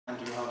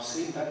I've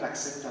seen that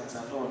acceptance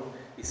alone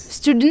is...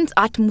 Students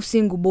at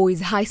Musingu Boys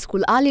High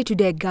School earlier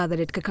today gathered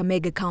at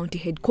Kakamega County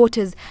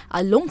headquarters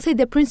alongside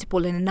the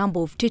principal and a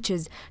number of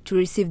teachers to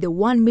receive the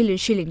 1 million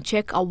shilling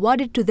check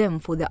awarded to them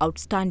for their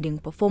outstanding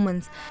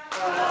performance.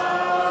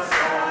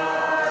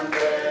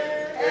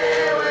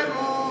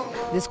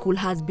 The school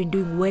has been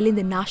doing well in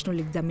the national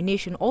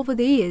examination over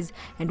the years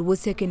and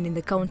was second in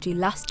the county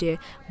last year,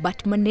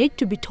 but managed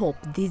to be top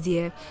this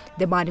year.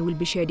 The money will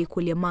be shared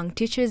equally among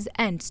teachers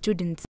and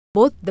students.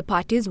 Both the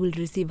parties will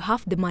receive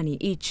half the money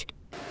each.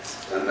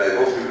 And I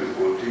hope we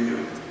will continue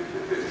to be the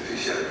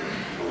beneficiary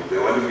of the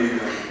 1 million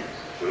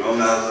so long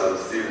as I'm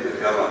still the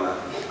governor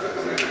of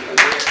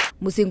Kakamega.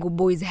 Musingu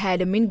Boys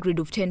had a mean grade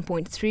of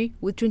 10.3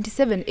 with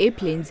 27 A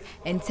planes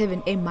and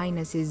 7 A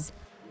minuses.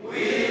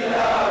 We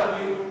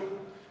love you.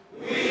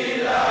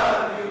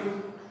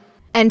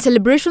 And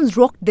celebrations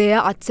rocked there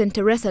at St.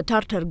 Teresa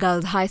Tartar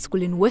Girls High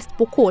School in West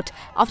Pokot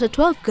after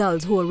 12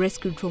 girls who were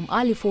rescued from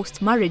early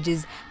forced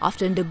marriages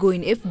after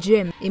undergoing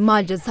FGM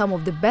emerged as some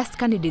of the best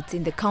candidates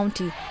in the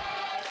county.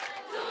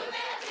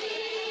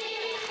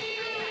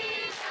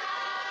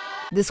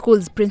 The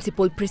school's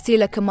principal,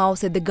 Priscilla Kamau,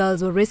 said the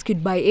girls were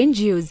rescued by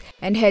NGOs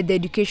and had their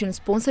education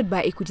sponsored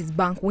by Equity's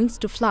Bank Wings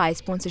to Fly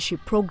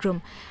sponsorship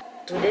program.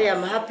 Today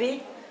I'm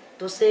happy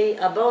to say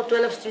about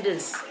 12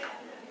 students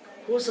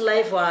whose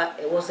life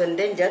was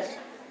endangered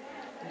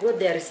got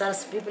their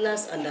results B+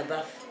 and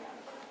above.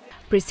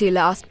 Priscilla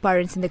asked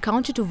parents in the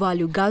county to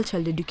value girl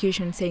child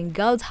education, saying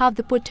girls have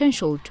the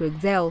potential to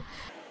excel.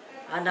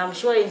 And I'm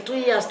sure in 2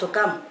 years to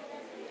come,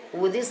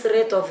 with this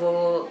rate of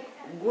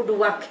good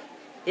work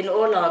in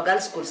all our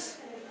girls' schools,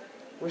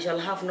 we shall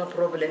have no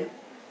problem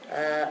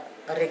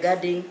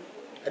regarding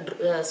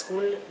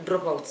school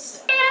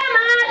dropouts.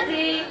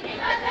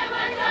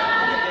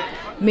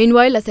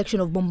 Meanwhile, a section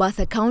of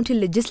Mombasa County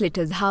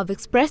legislators have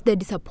expressed their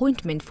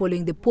disappointment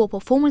following the poor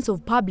performance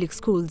of public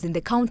schools in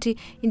the county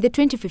in the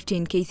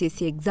 2015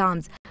 Kcse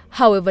exams.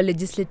 However,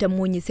 Legislator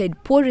Munyi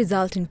said poor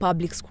result in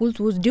public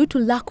schools was due to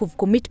lack of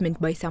commitment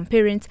by some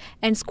parents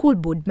and school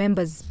board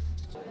members.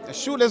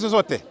 Shule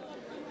zozote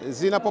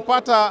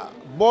zinapopata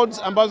boards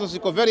ambazo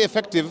ziko very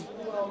effective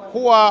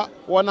huwa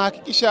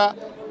wanahakikisha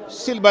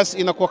syllabus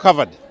inakuwa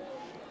covered.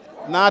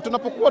 Na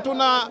tunapokuwa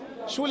tuna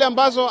shule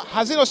ambazo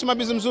hazina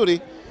usimamizi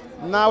mzuri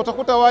na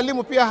utakuta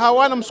walimu pia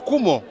hawana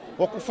msukumo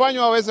wa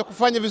kufanywa waweze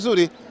kufanya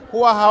vizuri,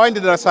 huwa hawaendi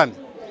darasani.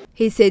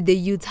 He said the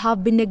youths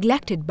have been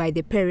neglected by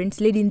the parents,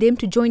 leading them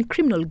to join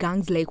criminal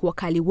gangs like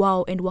Wakali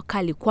Wao and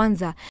Wakali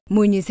Kwanza.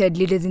 Munyi said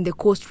leaders in the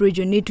coast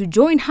region need to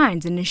join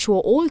hands and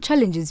ensure all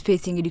challenges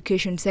facing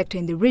education sector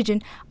in the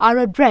region are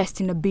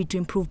addressed in a bid to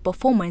improve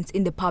performance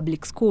in the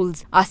public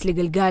schools. Asli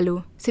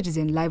Galgalo,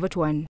 Citizen Live at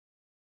 1.